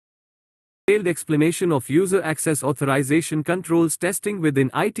detailed explanation of user access authorization controls testing within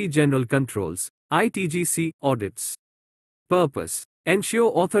IT general controls, Itgc audits. Purpose: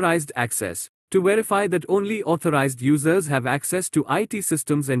 ensure authorized access, to verify that only authorized users have access to IT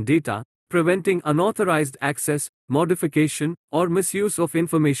systems and data, preventing unauthorized access, modification, or misuse of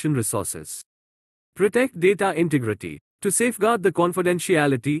information resources. Protect data integrity, to safeguard the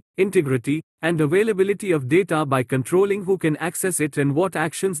confidentiality, integrity, and availability of data by controlling who can access it and what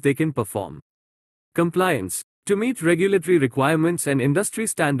actions they can perform. Compliance, to meet regulatory requirements and industry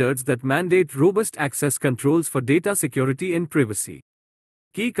standards that mandate robust access controls for data security and privacy.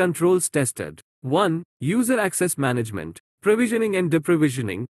 Key controls tested. 1. User access management, provisioning and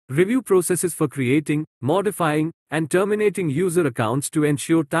deprovisioning, review processes for creating, modifying, and terminating user accounts to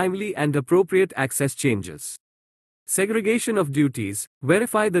ensure timely and appropriate access changes. Segregation of duties,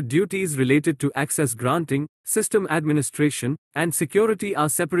 verify that duties related to access granting, system administration, and security are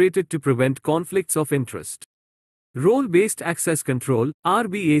separated to prevent conflicts of interest. Role-based access control,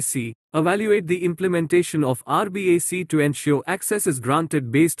 RBAC, evaluate the implementation of RBAC to ensure access is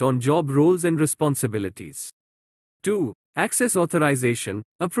granted based on job roles and responsibilities. 2. Access authorization,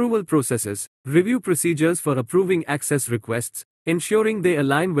 approval processes, review procedures for approving access requests, ensuring they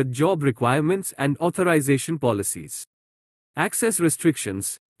align with job requirements and authorization policies. Access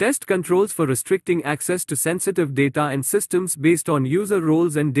restrictions, test controls for restricting access to sensitive data and systems based on user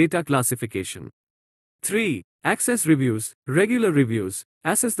roles and data classification. 3. Access reviews, regular reviews,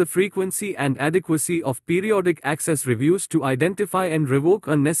 assess the frequency and adequacy of periodic access reviews to identify and revoke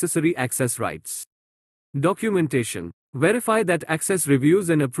unnecessary access rights. Documentation, verify that access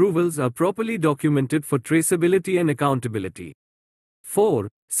reviews and approvals are properly documented for traceability and accountability. 4.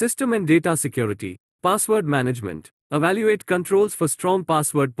 System and data security, password management, evaluate controls for strong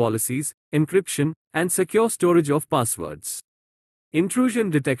password policies, encryption, and secure storage of passwords. Intrusion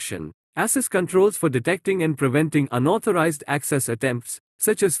detection, assess controls for detecting and preventing unauthorized access attempts,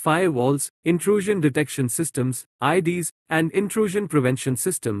 such as firewalls, intrusion detection systems, IDs, and intrusion prevention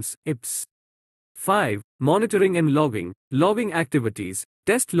systems, IPS. 5. Monitoring and logging, logging activities,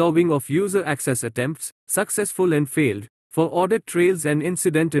 test logging of user access attempts, successful and failed, for audit trails and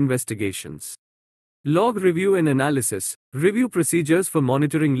incident investigations. Log review and analysis, review procedures for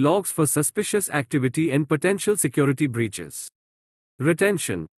monitoring logs for suspicious activity and potential security breaches.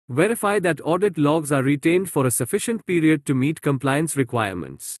 Retention, verify that audit logs are retained for a sufficient period to meet compliance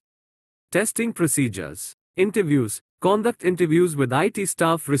requirements. Testing procedures, interviews, conduct interviews with IT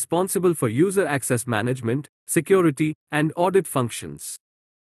staff responsible for user access management, security, and audit functions.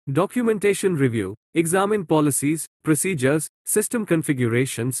 Documentation review, examine policies, procedures, system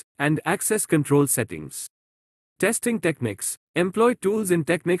configurations, and access control settings. Testing techniques, employ tools and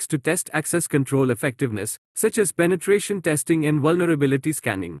techniques to test access control effectiveness, such as penetration testing and vulnerability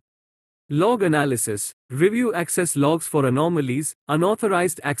scanning. Log analysis, review access logs for anomalies,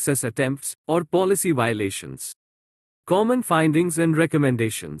 unauthorized access attempts, or policy violations. Common findings and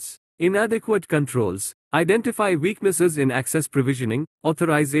recommendations. Inadequate controls, identify weaknesses in access provisioning,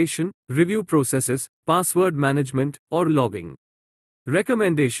 authorization, review processes, password management, or logging.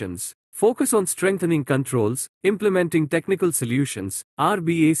 Recommendations, focus on strengthening controls, implementing technical solutions,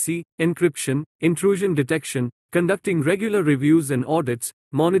 RBAC, encryption, intrusion detection, conducting regular reviews and audits,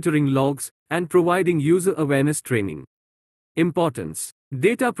 monitoring logs, and providing user awareness training. Importance.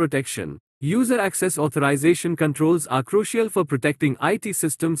 Data protection. User access authorization controls are crucial for protecting IT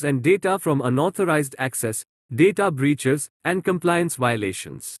systems and data from unauthorized access, data breaches, and compliance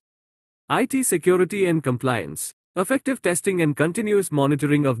violations. IT security and compliance. Effective testing and continuous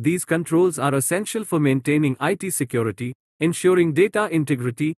monitoring of these controls are essential for maintaining IT security, ensuring data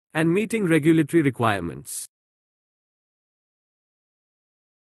integrity, and meeting regulatory requirements.